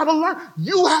 You've got to learn.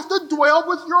 You have to dwell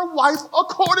with your wife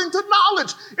according to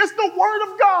knowledge. It's the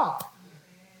word of God.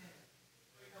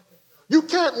 You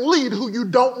can't lead who you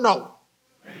don't know.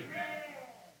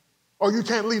 Or you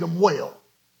can't lead them well.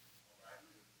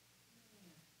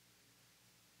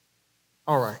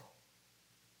 All right.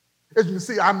 As you can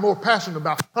see, I'm more passionate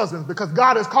about husbands because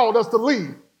God has called us to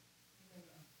lead.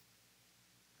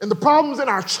 And the problems in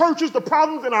our churches, the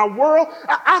problems in our world,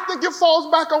 I think it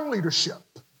falls back on leadership,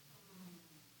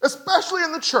 especially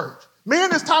in the church. Man,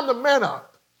 it's time to man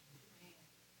up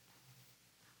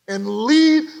and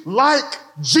lead like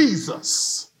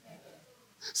Jesus.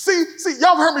 See,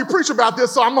 y'all heard me preach about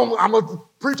this, so I'm gonna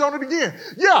preach on it again.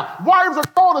 Yeah, wives are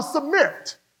called to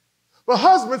submit. But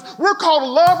husbands, we're called to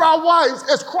love our wives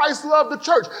as Christ loved the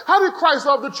church. How did Christ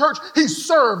love the church? He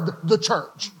served the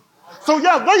church. So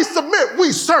yeah, they submit,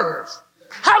 we serve.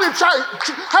 How did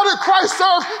Christ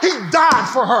serve? He died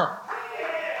for her.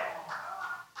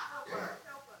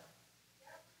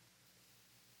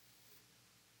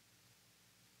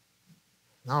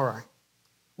 All right.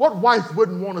 What wife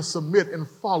wouldn't want to submit and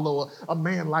follow a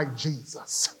man like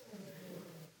Jesus?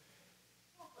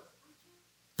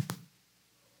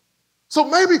 So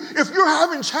maybe if you're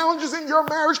having challenges in your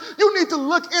marriage, you need to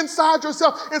look inside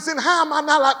yourself and say, how am I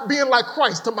not like being like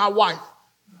Christ to my wife?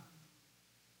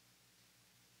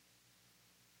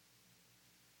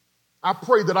 I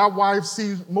pray that our wives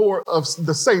see more of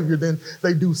the Savior than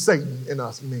they do Satan in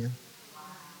us men.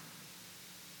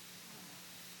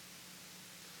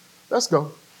 Let's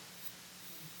go.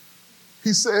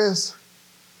 He says,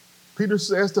 Peter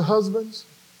says to husbands,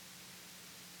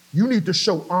 you need to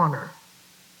show honor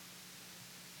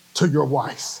to your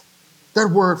wife.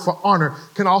 That word for honor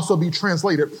can also be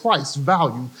translated price,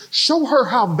 value. Show her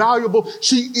how valuable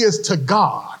she is to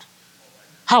God,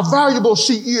 how valuable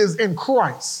she is in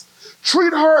Christ.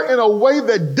 Treat her in a way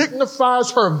that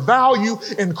dignifies her value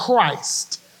in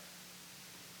Christ.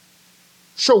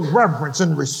 Show reverence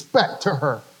and respect to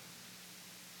her.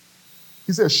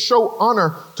 He says, show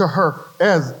honor to her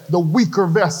as the weaker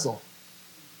vessel.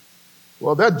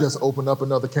 Well, that just opened up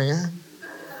another can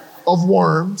of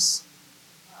worms.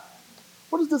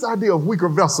 What does this idea of weaker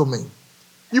vessel mean?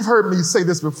 You've heard me say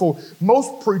this before.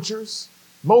 Most preachers,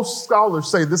 most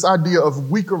scholars say this idea of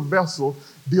weaker vessel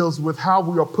deals with how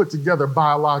we are put together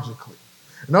biologically.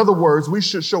 In other words, we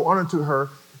should show honor to her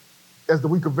as the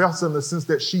weaker vessel in the sense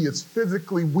that she is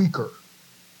physically weaker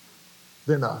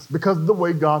than us because of the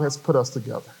way God has put us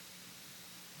together.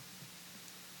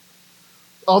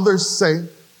 Others say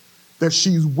that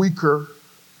she's weaker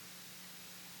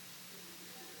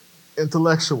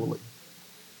intellectually.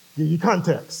 Give you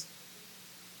context.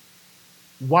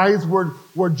 Wives were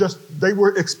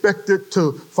expected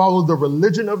to follow the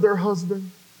religion of their husband.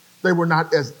 They were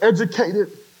not as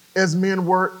educated as men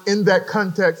were in that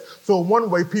context. So one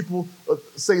way people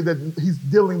say that he's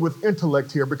dealing with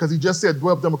intellect here because he just said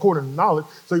dwell them according to knowledge.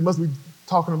 So he must be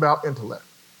talking about intellect.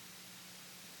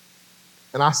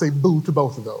 And I say boo to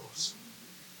both of those.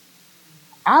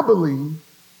 I believe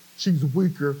she's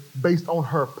weaker based on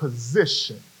her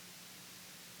position.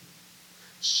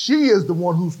 She is the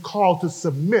one who's called to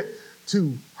submit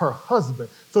to her husband.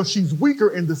 So she's weaker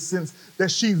in the sense that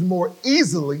she's more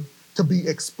easily to be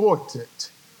exploited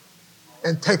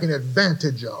and taken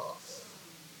advantage of.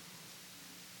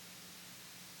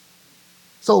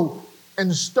 So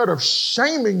instead of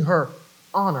shaming her,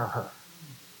 honor her.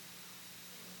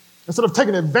 Instead of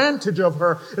taking advantage of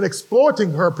her and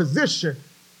exploiting her position,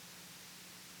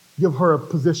 give her a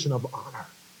position of honor.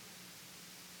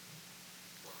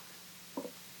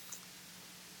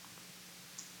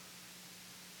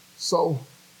 So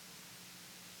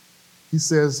he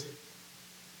says,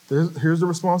 here's the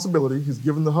responsibility. He's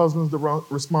given the husbands the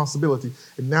responsibility,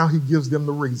 and now he gives them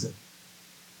the reason.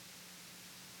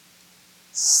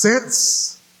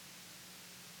 Since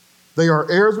they are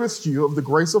heirs with you of the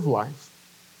grace of life.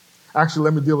 Actually,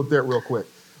 let me deal with that real quick.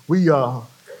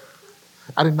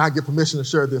 I did not get permission to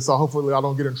share this, so hopefully I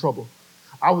don't get in trouble.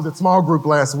 I was at small group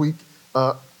last week.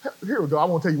 Here we go. I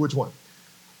won't tell you which one.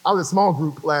 I was at small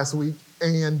group last week,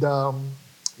 and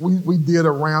we did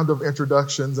a round of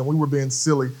introductions, and we were being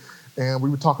silly, and we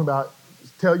were talking about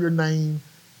tell your name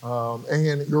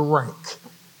and your rank.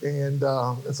 And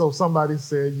so somebody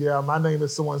said, yeah, my name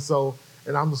is so-and-so,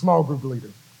 and I'm the small group leader.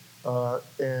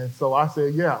 And so I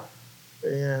said, yeah.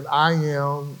 And I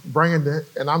am Brandon,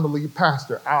 and I'm the lead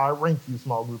pastor. I rank you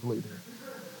small group leader.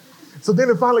 So then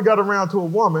it finally got around to a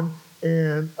woman,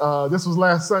 and this was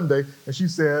last Sunday, and she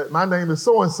said, my name is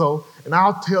so-and-so, and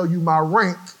I'll tell you my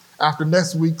rank after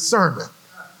next week's sermon.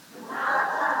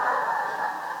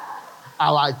 I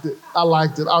liked it.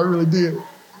 I really did.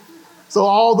 So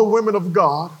all the women of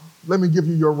God, let me give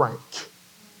you your rank.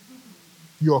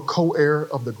 You're a co-heir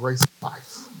of the grace of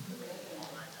life.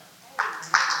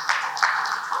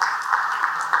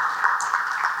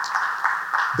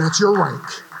 That's your rank.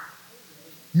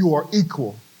 You are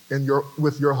equal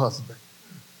with your husband.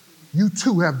 You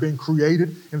too have been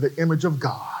created in the image of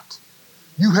God.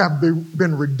 You have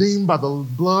been redeemed by the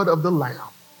blood of the Lamb.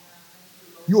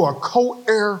 You are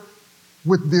co-heir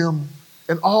with them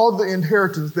and all the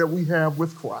inheritance that we have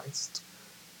with Christ.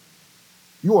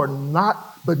 You are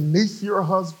not beneath your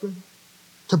husband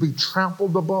to be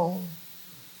trampled upon.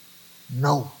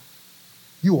 No,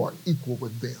 you are equal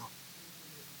with them.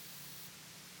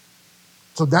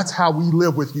 So that's how we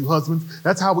live with you, husbands.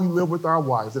 That's how we live with our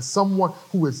wives, as someone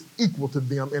who is equal to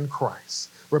them in Christ.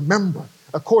 Remember,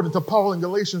 according to Paul in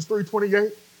Galatians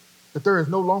 3:28, that there is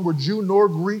no longer Jew nor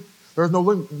Greek. There is no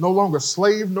longer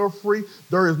slave nor free.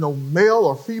 There is no male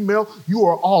or female. You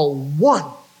are all one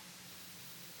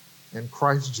in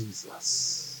Christ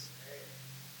Jesus.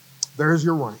 There's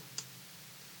your rank.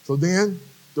 So then,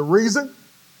 the reason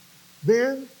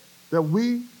then that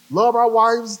we love our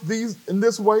wives in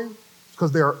this way is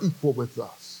because they are equal with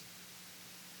us.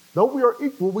 Though we are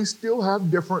equal, we still have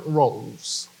different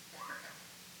roles.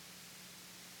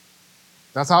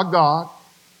 That's how God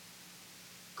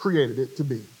created it to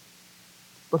be.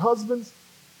 But husbands,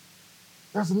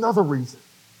 there's another reason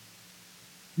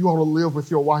you ought to live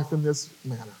with your wife in this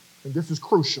manner. And this is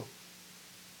crucial.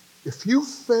 If you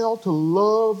fail to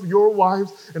love your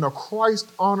wives in a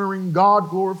Christ-honoring,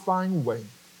 God-glorifying way,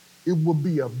 it will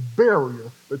be a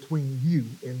barrier between you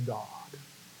and God.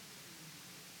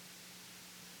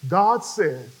 God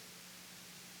says,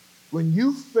 when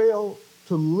you fail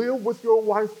to live with your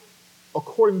wife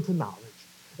according to knowledge,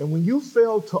 and when you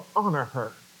fail to honor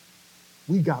her,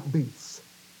 we got beef.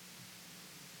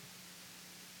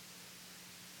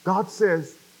 God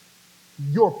says,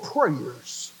 your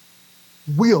prayers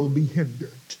will be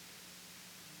hindered.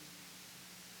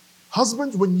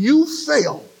 Husbands, when you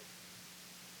fail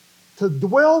to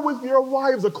dwell with your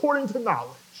wives according to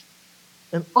knowledge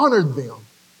and honor them,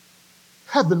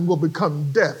 heaven will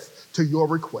become deaf to your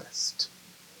request.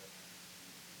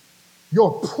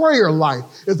 Your prayer life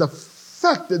is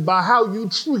affected by how you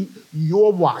treat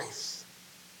your wife.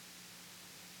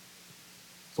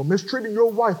 So mistreating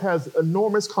your wife has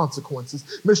enormous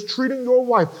consequences. Mistreating your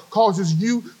wife causes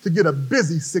you to get a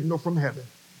busy signal from heaven.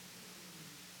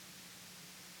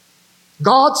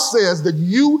 God says that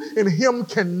you and him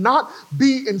cannot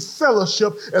be in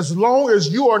fellowship as long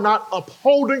as you are not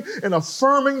upholding and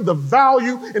affirming the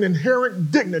value and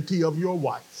inherent dignity of your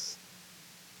wife.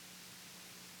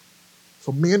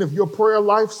 So men, if your prayer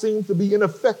life seems to be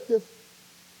ineffective,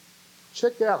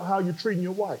 check out how you're treating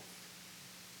your wife.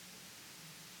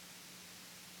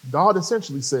 God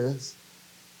essentially says,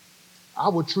 I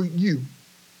will treat you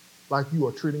like you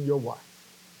are treating your wife.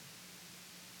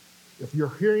 If you're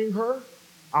hearing her,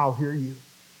 I'll hear you.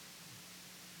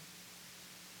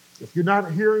 If you're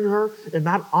not hearing her and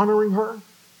not honoring her,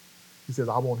 he says,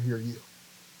 I won't hear you.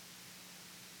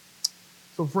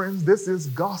 So friends, this is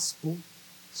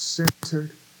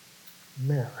gospel-centered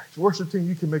marriage. Worship team,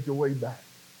 you can make your way back.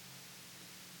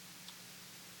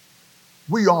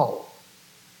 We all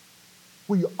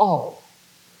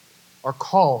are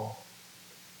called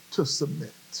to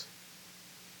submit.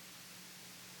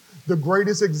 The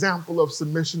greatest example of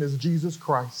submission is Jesus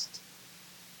Christ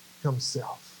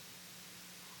himself.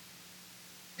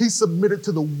 He submitted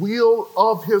to the will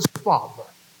of his Father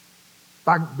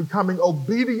by becoming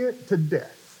obedient to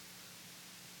death,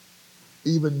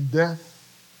 even death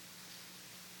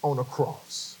on a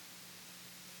cross.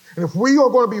 And if we are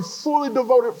going to be fully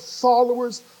devoted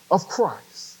followers of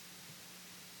Christ,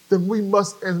 then we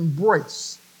must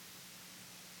embrace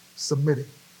submitting.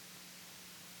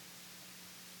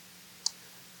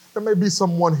 There may be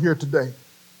someone here today.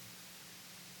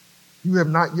 You have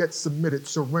not yet submitted,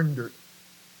 surrendered,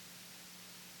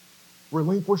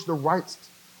 relinquished the rights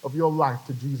of your life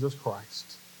to Jesus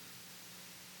Christ.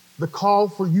 The call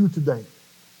for you today,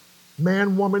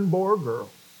 man, woman, boy, or girl,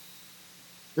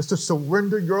 is to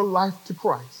surrender your life to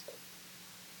Christ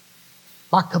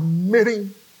by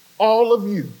committing all of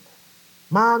you,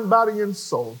 mind, body, and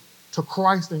soul, to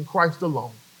Christ and Christ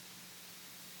alone.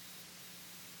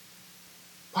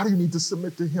 Why do you need to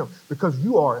submit to him? Because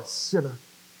you are a sinner.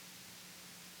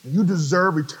 And you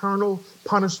deserve eternal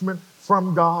punishment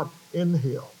from God in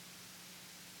hell.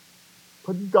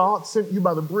 But God sent you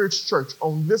by the Bridge Church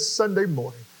on this Sunday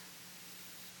morning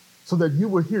so that you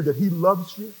will hear that he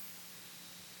loves you.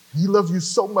 He loves you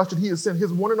so much that he has sent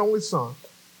his one and only Son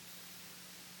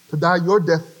to die your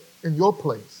death in your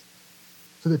place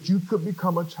so that you could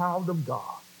become a child of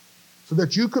God, so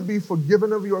that you could be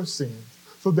forgiven of your sins,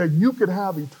 so that you could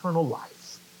have eternal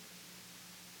life.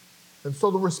 And so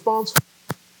the response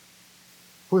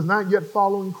who is not yet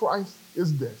following Christ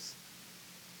is this: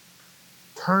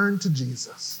 turn to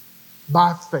Jesus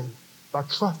by faith, by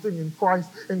trusting in Christ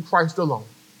and Christ alone.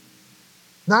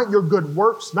 Not your good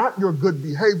works, not your good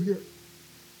behavior,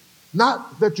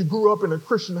 not that you grew up in a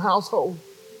Christian household,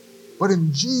 but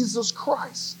in Jesus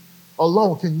Christ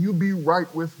alone can you be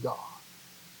right with God.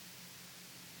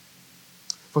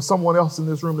 For someone else in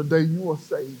this room today, you are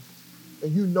saved,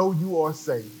 and you know you are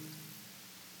saved.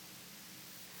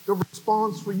 The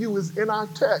response for you is in our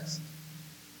text.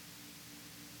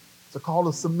 It's a call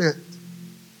to submit.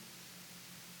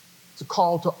 It's a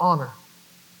call to honor.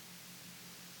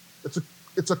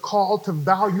 It's a call to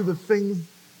value the things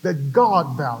that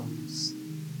God values.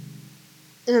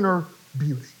 Inner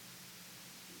beauty.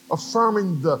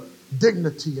 Affirming the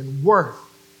dignity and worth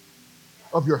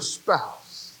of your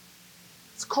spouse.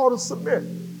 It's a call to submit.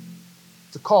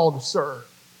 It's a call to serve.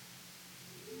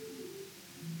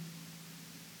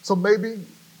 So maybe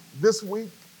this week,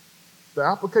 the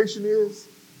application is,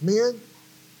 men,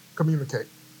 communicate.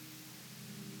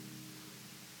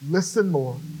 Listen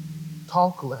more,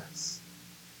 talk less.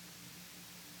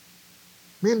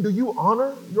 Men, do you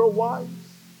honor your wives?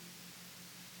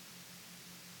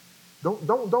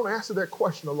 Don't answer that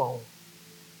question alone.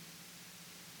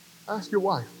 Ask your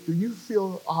wife, do you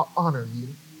feel I honor you?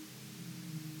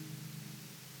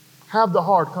 Have the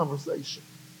hard conversation.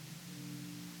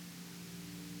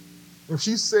 If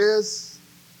she says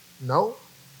no,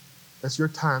 that's your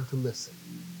time to listen.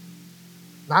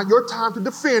 Not your time to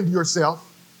defend yourself.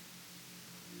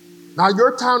 Not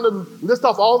your time to list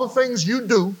off all the things you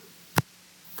do.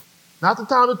 Not the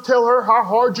time to tell her how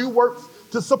hard you work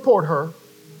to support her.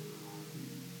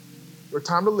 Your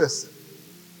time to listen.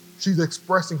 She's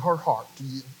expressing her heart to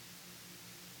you.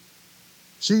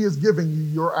 She is giving you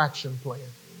your action plan.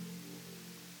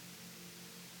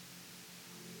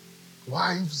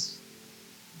 Wives,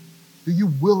 do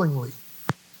you willingly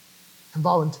and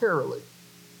voluntarily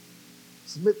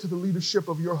submit to the leadership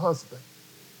of your husband?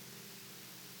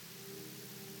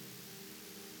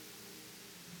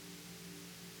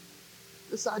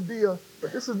 This idea,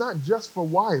 but this is not just for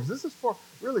wives. This is for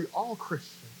really all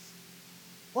Christians.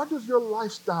 What does your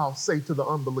lifestyle say to the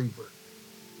unbeliever?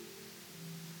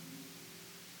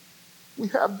 We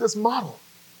have this model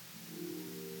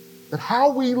that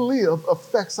how we live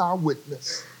affects our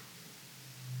witness.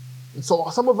 And so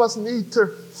some of us need to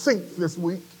think this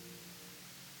week,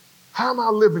 how am I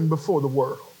living before the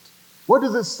world? What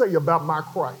does it say about my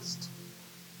Christ?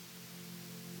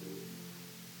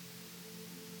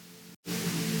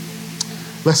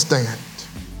 Let's stand.